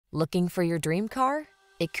Looking for your dream car?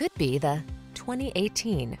 It could be the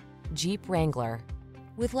 2018 Jeep Wrangler.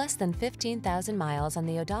 With less than 15,000 miles on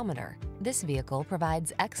the odometer, this vehicle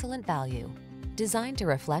provides excellent value. Designed to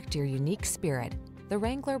reflect your unique spirit, the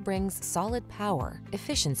Wrangler brings solid power,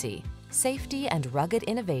 efficiency, safety, and rugged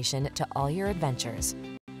innovation to all your adventures.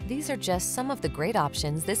 These are just some of the great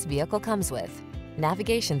options this vehicle comes with: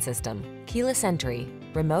 navigation system, keyless entry,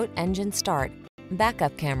 remote engine start,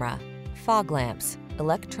 backup camera, fog lamps,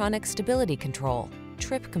 electronic stability control,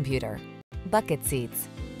 trip computer, bucket seats,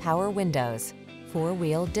 power windows,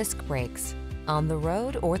 four-wheel disc brakes. On the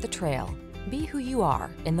road or the trail, be who you are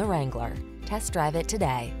in the Wrangler. Test drive it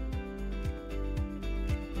today.